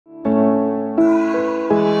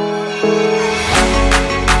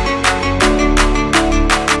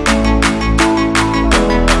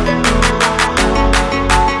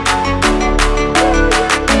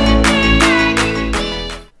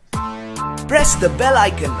press the bell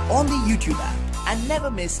icon on the YouTube app and never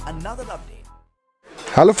miss another update.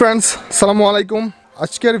 Hello friends, Assalamu alaikum.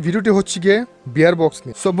 আজকের ভিডিওটি হচ্ছে গিয়ে VR box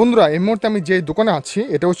নিয়ে। So বন্ধুরা, এই মুহূর্তে আমি যে দোকানে আছি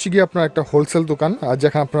এটা হচ্ছে গিয়ে আপনার একটা হোলসেল দোকান, আর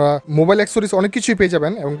যেখানে আপনারা মোবাইল অ্যাক্সেসরিজ অনেক কিছুই পেয়ে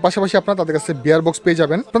যাবেন এবং পাশাপাশি আপনারা তাদের কাছে বিয়ার বক্স পেয়ে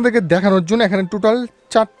যাবেন। আপনাদেরকে দেখানোর জন্য এখানে টোটাল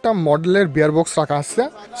 4টা মডেলের বিয়ার বক্স রাখা আছে।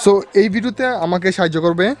 সো এই ভিডিওতে আমাকে সাহায্য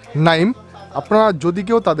করবে নাইম। আপনারা যদি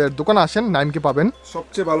কেউ তাদের দোকানে আসেন, নাইমকে পাবেন।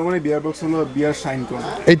 সবচেয়ে ভালো মানে বিয়ার বক্স হলো বিয়ার সাইনকন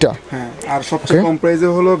এইটা, হ্যাঁ, আর সবচেয়ে কম প্রাইসে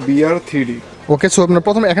হলো বিয়ার 3D। ওকে, সো আমরা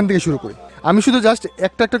প্রথমে এখান থেকে শুরু করি। আমি শুধু জাস্ট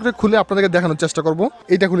একটা একটা করে খুলে আপনাদেরকে দেখানোর চেষ্টা করব।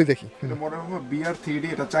 এইটা খুলে দেখি। এটা মডেল হলো বিয়ার 3D,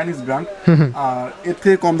 এটা চাইনিজ ব্র্যান্ড, আর এর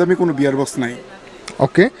থেকে কম দামি কোনো বিয়ার বক্স নাই।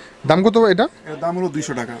 ওকে, দাম কত এটা? এর দাম হলো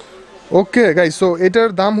 200 টাকা। ওকে গাইস, সো এটার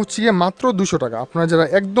দাম হচ্ছে গিয়ে মাত্র 200 টাকা। আপনারা যারা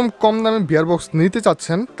একদম কম দামে বিয়ার বক্স নিতে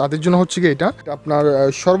চাচ্ছেন তাদের জন্য হচ্ছে গিয়ে এটা আপনার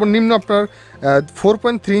সর্বনিম্ন আপনার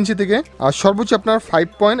 4.3 ইঞ্চি থেকে আর সর্বোচ্চ আপনার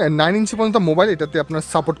 5.9 ইঞ্চি পর্যন্ত মোবাইল এটাতে আপনার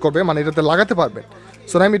সাপোর্ট করবে, মানে এটাতে লাগাতে পারবেন।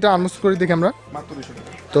 সো আমি এটা আনবক্স করে দেখি আমরা। মাত্র 200 টাকা।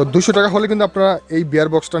 তো 200 টাকা হলে কিন্তু আপনারা এই বিয়ার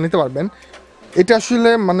বক্সটা নিতে পারবেন। এটা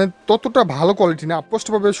আসলে মানে ততটা ভালো কোয়ালিটি না,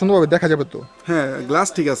 স্পষ্টভাবে সুন্দরভাবে দেখা যাবে তো। হ্যাঁ, গ্লাস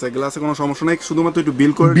ঠিক আছে, গ্লাসে কোনো সমস্যা নাই, শুধুমাত্র একটু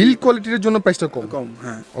বিল কোয়ালিটির জন্য প্রাইসটা কম।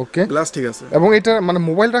 হ্যাঁ, ওকে, গ্লাস ঠিক আছে। এবং এটা মানে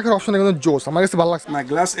মোবাইল রাখার অপশন কিন্তু জোস, আমার কাছে ভালো লাগছে। না,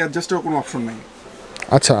 গ্লাস অ্যাডজাস্টের কোনো অপশন নাই।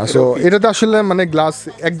 আচ্ছা, সো এটাতে আসলে মানে গ্লাস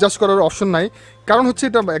অ্যাডজাস্ট করার অপশন নাই, কারণ হচ্ছে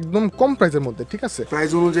এটা একদম কম প্রাইসের মধ্যে। ঠিক আছে,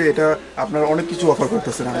 প্রাইস অনুযায়ী এটা আপনার অনেক কিছু অফার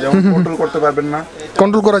করতেছে না, যেমন কন্ট্রোল করতে পারবেন না,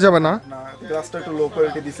 কন্ট্রোল করা যাবে না, গ্লাসটা একটু লো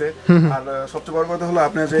কোয়ালিটি দিছে, আর সবচেয়ে বড় কথা হলো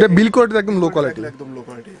আপনার যে এটা বিল কোয়ালিটি একদম লো কোয়ালিটি, একদম লো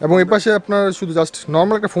কোয়ালিটি, এবং এই পাশে আপনার শুধু জাস্ট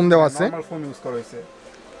নরমাল একটা ফোন দেওয়া আছে, নরমাল ফোন ইউজ করা হয়েছে,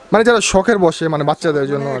 মানে যারা শখের বসে, মানে বাচ্চাদের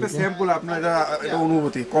জন্য আর এটা কি। স্যাম্পল, আপনার এটা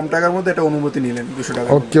অনুমতি, কম টাকার মধ্যে এটা অনুমতি নিলেন 200 টাকা।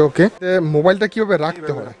 ওকে ওকে, মোবাইলটা কিভাবে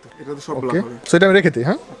রাখতে হয় এটা তো সব ওকে, ব্লক হবে, সো এটা আমি রেখে দিই।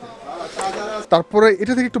 হ্যাঁ, তারপরে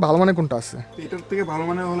এটা থেকে একটু ভালো মানে কোনটা আছে? এটার থেকে ভালো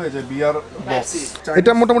মানে হলো যে বিয়ার বক্স,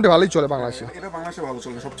 এটা মোটামুটি ভালোই চলে বাংলাদেশে। এটা বাংলাদেশে ভালো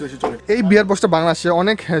চলে, সবচেয়ে বেশি চলে। এই বিয়ার বক্সটা বাংলাদেশে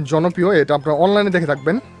অনেক জনপ্রিয়, এটা আপনারা অনলাইনে দেখে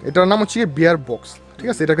থাকবেন। এটার নাম হচ্ছে বিয়ার বক্স। ঠিক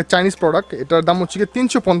আছে, এটা একটা চাইনিজ প্রোডাক্ট। এটার দাম হচ্ছে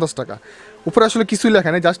 350 টাকা। উপরে আসলে কিছুই লেখা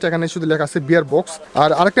নেই, জাস্ট এখানে শুধু লেখা আছে বিয়ার বক্স। আর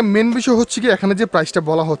আরেকটা মেন বিষয় হচ্ছে কি, এখানে যে প্রাইসটা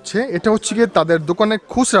বলা হচ্ছে এটা হচ্ছে গিয়ে তাদের দোকানের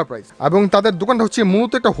খুচরা প্রাইস, এবং তাদের দোকানটা হচ্ছে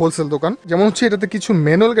মূলত একটা হোলসেল দোকান। যেমন হচ্ছে এটাতে কিছু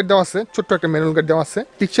ম্যানুয়াল গাইড দেওয়া আছে, ছোট্ট একটা ম্যানুয়াল গাইড দেওয়া আছে,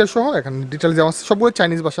 পিকচার সহ এখানে ডিটেলস দেওয়া আছে, সবগুলো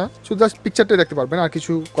চাইনিজ ভাষা, শুধু জাস্ট পিকচারটাই দেখতে পারবেন, আর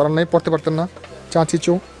কিছু করার নাই, পড়তে পারতেন না,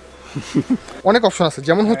 চাচিচো। অনেক অপশন আছে,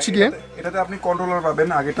 যেমন হচ্ছে গিয়ে এটাতে আপনি কন্ট্রোলার পাবেন,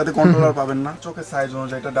 আগেরটাতে কন্ট্রোলার পাবেন না, চোখের সাইজ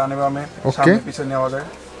অনুযায়ী এটা ডানে বামে সামনে পিছনে নেওয়া যায়।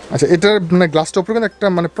 আচ্ছা, এটার মানে গ্লাসটা উপরে কিন্তু একটা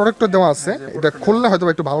মানে প্রোডাক্টর দেওয়া আছে, এটা খুললে হয়তো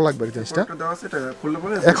একটু ভালো লাগবে এই জিনিসটা।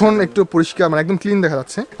 এখন একটু পরিষ্কার, মানে একদম ক্লিন দেখা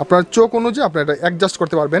যাচ্ছে। আপনার চোখ অনুযায়ী আপনারা এটা অ্যাডজাস্ট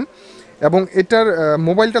করতে পারবেন, এবং এটার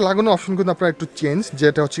মোবাইলটা লাগানোর অপশন কিন্তু আপনার একটু চেঞ্জ,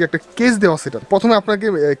 যেটা হচ্ছে একটা কেস দেওয়া আছে। এটা প্রথমে আপনাকে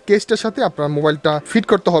কেসটার সাথে আপনার মোবাইলটা ফিট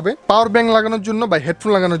করতে হবে, পাওয়ার ব্যাংক লাগানোর জন্য বা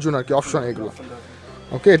হেডফোন লাগানোর জন্য আর কি অপশন এগুলো।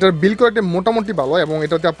 ওকে, এটার বিল কোয়ালিটি মোটামুটি ভালো, এবং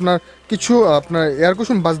এটাতে আপনার কিছু আপনার এয়ার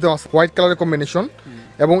কুশন বাস দেওয়া আছে, হোয়াইট কালারের কম্বিনেশন।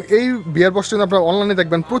 এবং এই বিয়ার বক্সটা আপনার অনলাইনে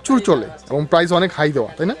দেখবেন প্রচুর চলে, এবং প্রাইস অনেক হাই দেওয়া,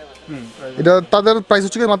 তাই না? এটা তাদের প্রাইস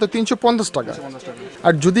হচ্ছে মাত্র 350 টাকা।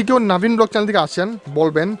 আর যদি কেউ নাবিন ব্লগ চ্যানেল থেকে আসেন,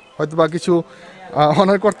 বলবেন হয়তো বা কিছু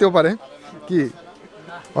অনার করতেও পারে। কি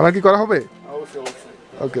অনার কি করা হবে?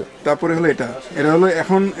 ওকে, তারপরে হলো এটা হলো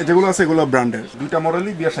এখন যেগুলো আছে এগুলো ব্র্যান্ডের, দুইটা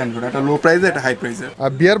মডেলই বিয়ার সাইন করে, একটা লো প্রাইসে, একটা হাই প্রাইসে।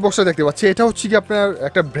 আর বিয়ার বক্সটা দেখতে পাচ্ছি, এটা হচ্ছে কি আপনার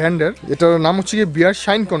একটা ব্র্যান্ডের, এটার নাম হচ্ছে কি বিয়ার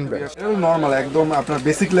শাইন কোন ব্র্যান্ড। এটা নরমাল একদম আপনার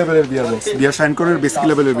বেসিক লেভেলের বিয়ার বক্স, বিয়ার শাইন কোনের বেসিক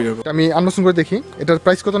লেভেলের বিয়ার বক্স। আমি আনবক্সিং করে দেখি, এটার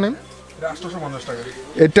প্রাইস কত নেন? 850 টাকা।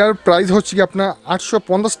 এটার প্রাইস হচ্ছে কি আপনার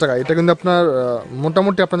 850 টাকা। এটা কিন্তু আপনার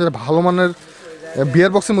মোটামুটি আপনার যারা ভালো মানের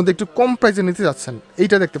বিয়ার বক্সের মধ্যে একটু কম প্রাইসে নিতে যাচ্ছেন,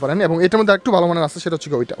 এইটা দেখতে পারেন। এবং এটার মধ্যে একটু ভালো মানের আছে, সেটা হচ্ছে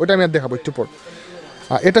ওইটা আমি আর দেখাবো একটু পর।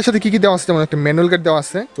 এটার সাথে কী দেওয়া আছে, যেমন একটা ম্যানুয়াল গাইড দেওয়া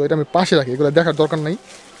আছে, তো এটা আমি পাশে রাখি, এগুলো দেখার দরকার নাই।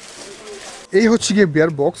 এই হচ্ছে গিয়ে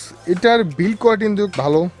বিয়ার বক্স। এটার বিল কোয়ালিটি কিন্তু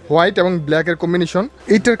ভালো, হোয়াইট এবং ব্ল্যাকের কম্বিনেশন।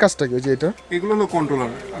 এইটার কাজটা কি, যে এটা এগুলো হলো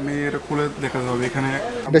কন্ট্রোলার, আমি এটা খুলে দেখাতে হবে। এখানে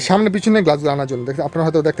এটা সামনে পিছনে গ্লাসগুলো আনার জন্য, আপনারা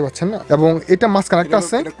হয়তো দেখতে পাচ্ছেন না, এবং এটা মাঝখানে একটা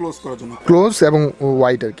আছে ক্লোজ করার জন্য, ক্লোজ এবং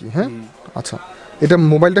হোয়াইট আর কি। হ্যাঁ, আচ্ছা, এটা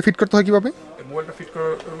মোবাইলটা ফিট করতে হয় কিভাবে? মোবাইলটা ফিট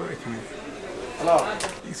করার এখানে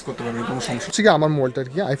ইউজ করতে পারবেন, কোনো সমস্যা হচ্ছে কি আমার মোবাইলটা আর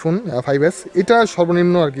কি আইফোন 5s, এটা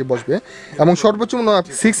সর্বনিম্ন আর কি বসবে, এবং সর্বোচ্চ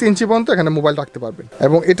 6 ইঞ্চি পর্যন্ত এখানে মোবাইল রাখতে পারবেন।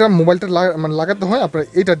 এবং এটা মোবাইলটা মানে লাগাতে হয় আপনার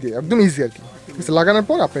এটা দিয়ে, একদম ইজি আর কি। লাগানোর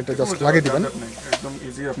পর আপনি এটা জাস্ট লাগিয়ে দিবেন, একদম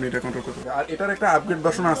ইজি, আপনি এটা কন্ট্রোল করতে পারবেন। আর এটার একটা আপগ্রেড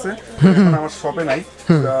ভার্সন আছে, এখন আমার শপে নাই,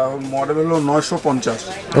 মডেল হলো 950।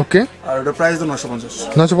 ওকে, আর এটা প্রাইস তো 950।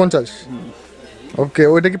 950, ওকে,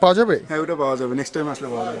 ওইটা কি পাওয়া যাবে? হ্যাঁ, ওইটা পাওয়া যাবে, নেক্সট টাইম আসলে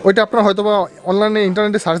পাওয়া যাবে। ওইটা আপনার হয়তো বা অনলাইনে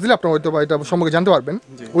ইন্টারনেটে সার্চ দিলে আপনার হয়তো বা এটা সম্পর্কে জানতে পারবেন,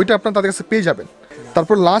 ওইটা আপনার তাদের কাছে পেয়ে যাবেন।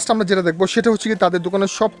 তারপর লাস্ট আমরা যেটা দেখবো সেটা হচ্ছে কি তাদের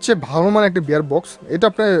দোকানের সবচেয়ে ভালো মানের একটা বিয়ার বক্স। এটা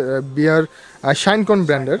আপনার বিয়ার শাইনকন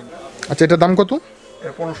ব্র্যান্ডের। আচ্ছা, এটার দাম কত?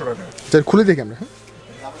 1500 টাকা। আচ্ছা, খুলে দেখি আমরা। হ্যাঁ,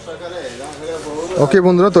 ওকে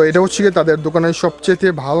বন্ধুরা, তো এটা হচ্ছে গিয়ে তাদের দোকানের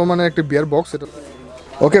সবচেয়ে ভালো মানের একটা বিয়ার বক্স এটা।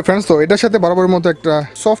 ওকে ফ্রেন্ডস, তো এটার সাথে বরাবর মতো একটা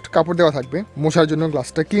সফট কাপড় দেওয়া থাকবে মশার জন্য,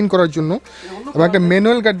 গ্লাসটা ক্লিন করার জন্য, এবং একটা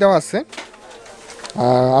ম্যানুয়াল গার্ড দেওয়া আছে।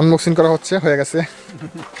 আনবক্সিং করা হয়ে গেছে।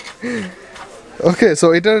 ওকে, সো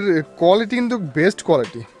এটার কোয়ালিটি কিন্তু বেস্ট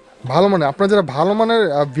কোয়ালিটি, ভালো মানের। আপনারা যারা ভালো মানের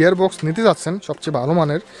বিয়ার বক্স নিতে যাচ্ছেন সবচেয়ে ভালো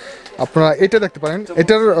মানের, আপনারা এটা দেখতে পারেন।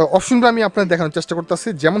 এটার অপশনটা আমি আপনার দেখানোর চেষ্টা করতেছি।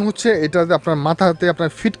 যেমন হচ্ছে এটাতে আপনার মাথাতে আপনার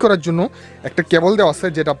ফিট করার জন্য একটা কেবল দেওয়া আছে,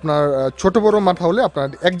 যেটা আপনার ছোট বড় মাথা হলে আপনার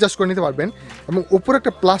অ্যাডজাস্ট করে নিতে পারবেন, এবং উপরে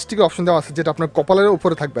একটা প্লাস্টিকের অপশন দেওয়া আছে যেটা আপনার কপালের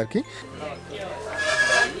উপরে থাকবে আর কি।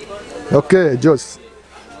 ওকে জোস।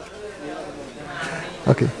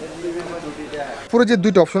 ওকে, পুরো যে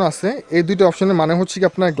দুইটা অপশন আছে, এই দুইটা অপশনের মানে হচ্ছে কি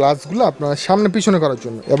আপনার গ্লাসগুলো আপনার সামনে পিছনে করার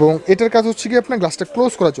জন্য, এবং এটার কাজ হচ্ছে কি আপনার গ্লাসটা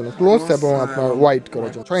ক্লোজ করার জন্য, ক্লোজ এবং আপনার ওয়াইড করার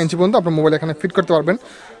জন্য। 6 ইঞ্চি পর্যন্ত আপনার মোবাইল এখানে ফিট করতে পারবেন।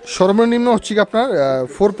 সর্বনিম্ন হচ্ছে কি আপনার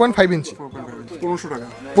 4.5 ইঞ্চি,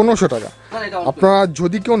 1500 টাকা। আপনারা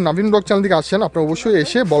যদি কেউ নাবিন ব্লগ চ্যানেল থেকে আসেন, আপনারা অবশ্যই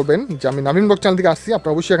এসে বলবেন যে আমি নাবিন ব্লগ চ্যানেল থেকে আসছি,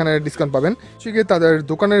 আপনারা অবশ্যই এখানে ডিসকাউন্ট পাবেন। ঠিক আছে, তাদের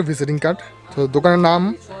দোকানের ভিজিটিং কার্ড, তো দোকানের নাম,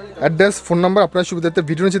 অ্যাড্রেস, ফোন নাম্বার আপনার সুবিধার্থে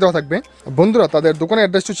ভিডিও নিচে দেওয়া থাকবে। বন্ধুরা, তাদের দোকানের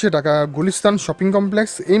অ্যাড্রেস হচ্ছে ঢাকা গুলিস্তান শপিং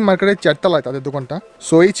কমপ্লেক্স, এই মার্কেটের 4 তলায় তাদের দোকানটা।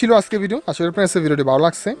 সো এই ছিল আজকে ভিডিও। আশা করি আপনার ভিডিওটি ভালো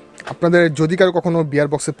লাগছে। আপনাদের যদি কারো কখনো বিয়ার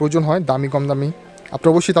বক্সের প্রয়োজন হয়, দামি কম দামি,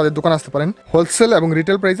 আপনারা অবশ্যই তাদের দোকানে আসতে পারেন। হোলসেল এবং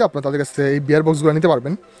রিটেল প্রাইসে আপনারা তাদের কাছে এই বিয়ার বক্সগুলো নিতে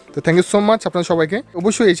পারবেন। তো থ্যাংক ইউ সো মাচ আপনার সবাইকে।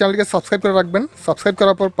 অবশ্যই এই চ্যানেলটিকে সাবস্ক্রাইব করে রাখবেন। সাবস্ক্রাইব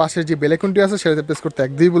করার পর পাশে যে বেল আইকনটি আছে সেটাতে প্রেস করতে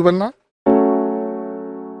একদমই ভুলবেন না।